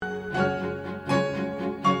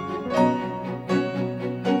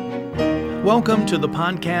Welcome to the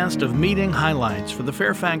podcast of meeting highlights for the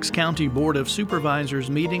Fairfax County Board of Supervisors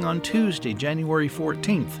meeting on Tuesday, January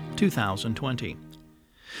 14th, 2020.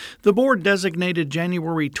 The board designated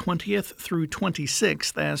January 20th through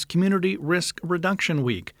 26th as Community Risk Reduction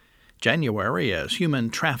Week, January as Human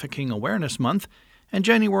Trafficking Awareness Month, and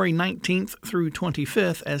January 19th through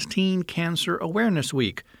 25th as Teen Cancer Awareness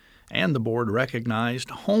Week, and the board recognized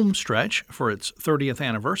Homestretch for its 30th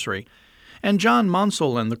anniversary, and John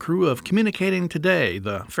Monsell and the crew of Communicating Today,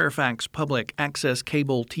 the Fairfax Public Access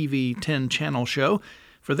Cable TV 10-channel show,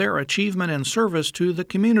 for their achievement and service to the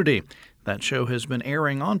community. That show has been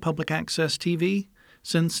airing on Public Access TV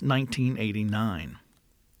since 1989.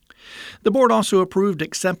 The board also approved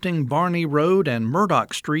accepting Barney Road and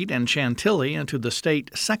Murdoch Street and Chantilly into the state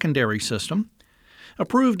secondary system,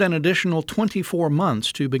 approved an additional 24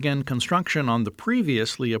 months to begin construction on the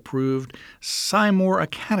previously approved Seymour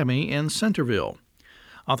Academy in Centerville,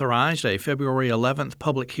 authorized a February 11th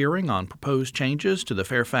public hearing on proposed changes to the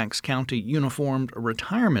Fairfax County Uniformed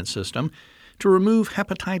Retirement System to remove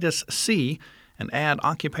hepatitis C and add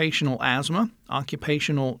occupational asthma,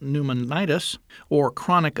 occupational pneumonitis, or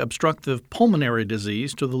chronic obstructive pulmonary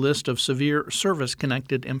disease to the list of severe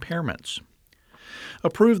service-connected impairments.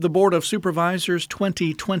 Approved the Board of Supervisors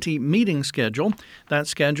 2020 meeting schedule. That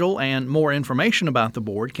schedule and more information about the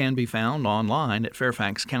board can be found online at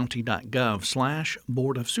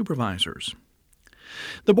fairfaxcounty.gov/Board of Supervisors.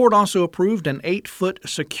 The board also approved an 8-foot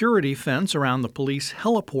security fence around the police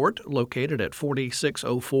heliport located at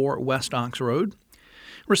 4604 West Ox Road.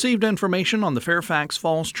 Received information on the Fairfax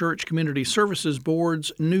Falls Church Community Services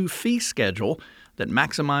Board's new fee schedule that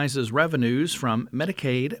maximizes revenues from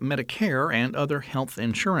Medicaid, Medicare, and other health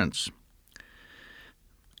insurance,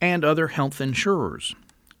 and other health insurers.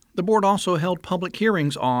 The board also held public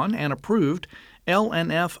hearings on and approved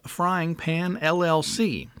L&F Frying Pan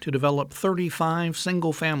LLC to develop 35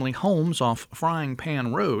 single-family homes off Frying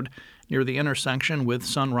Pan Road near the intersection with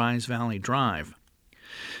Sunrise Valley Drive.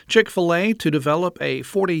 Chick-fil-A to develop a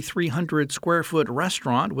 4,300-square-foot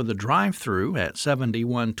restaurant with a drive-through at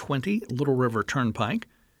 7120 Little River Turnpike.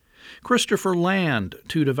 Christopher Land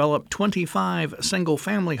to develop 25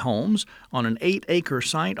 single-family homes on an 8-acre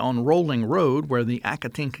site on Rolling Road where the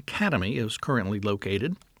Acatink Academy is currently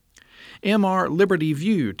located. M.R. Liberty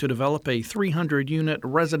View to develop a 300-unit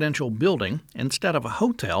residential building instead of a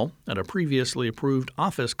hotel at a previously approved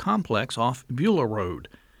office complex off Beulah Road.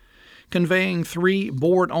 Conveying 3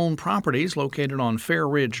 board-owned properties located on Fair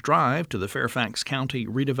Ridge Drive to the Fairfax County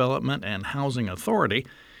Redevelopment and Housing Authority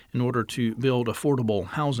in order to build affordable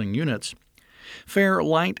housing units.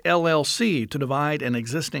 Fairlight LLC to divide an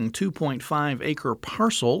existing 2.5-acre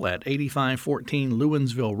parcel at 8514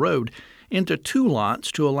 Lewinsville Road into 2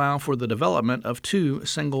 lots to allow for the development of 2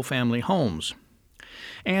 single-family homes.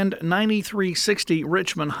 And 9360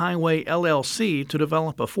 Richmond Highway LLC to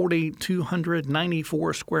develop a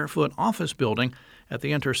 4,294-square-foot office building at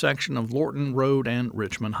the intersection of Lorton Road and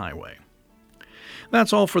Richmond Highway.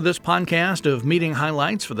 That's all for this podcast of meeting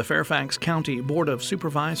highlights for the Fairfax County Board of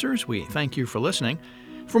Supervisors. We thank you for listening.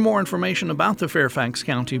 For more information about the Fairfax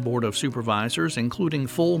County Board of Supervisors, including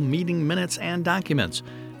full meeting minutes and documents,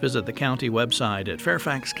 visit the county website at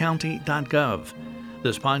fairfaxcounty.gov.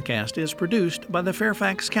 This podcast is produced by the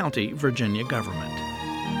Fairfax County, Virginia government.